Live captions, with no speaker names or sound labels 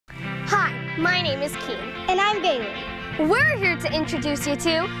Hi, my name is Keen. And I'm Bailey. We're here to introduce you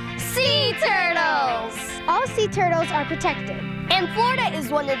to sea turtles. All sea turtles are protected. And Florida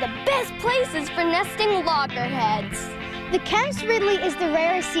is one of the best places for nesting loggerheads. The Kemp's Ridley is the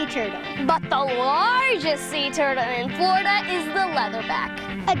rarest sea turtle. But the largest sea turtle in Florida is the leatherback.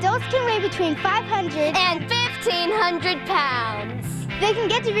 Adults can weigh between 500 and 1,500 pounds. They can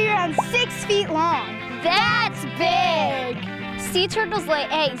get to be around 6 feet long. That's big! Sea turtles lay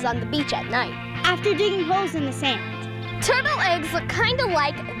eggs on the beach at night after digging holes in the sand. Turtle eggs look kind of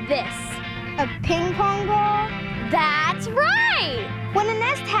like this. A ping pong ball? That's right! When a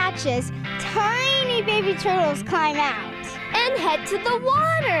nest hatches, tiny baby turtles climb out and head to the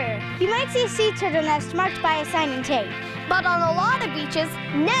water. You might see a sea turtle nest marked by a sign and tape. But on a lot of beaches,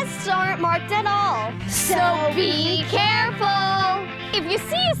 nests aren't marked at all. So be careful! If you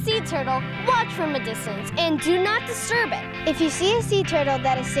see a sea turtle, watch from a distance and do not disturb it. If you see a sea turtle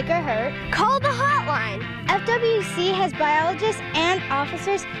that is sick or hurt, call the hotline. FWC has biologists and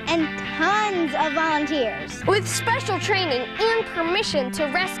officers and tons of volunteers with special training and permission to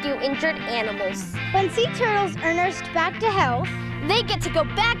rescue injured animals. When sea turtles are nursed back to health, they get to go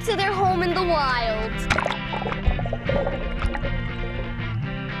back to their home in the wild.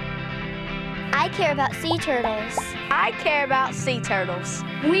 I care about sea turtles. I care about sea turtles.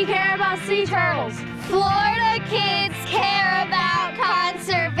 We care about sea turtles. Florida kids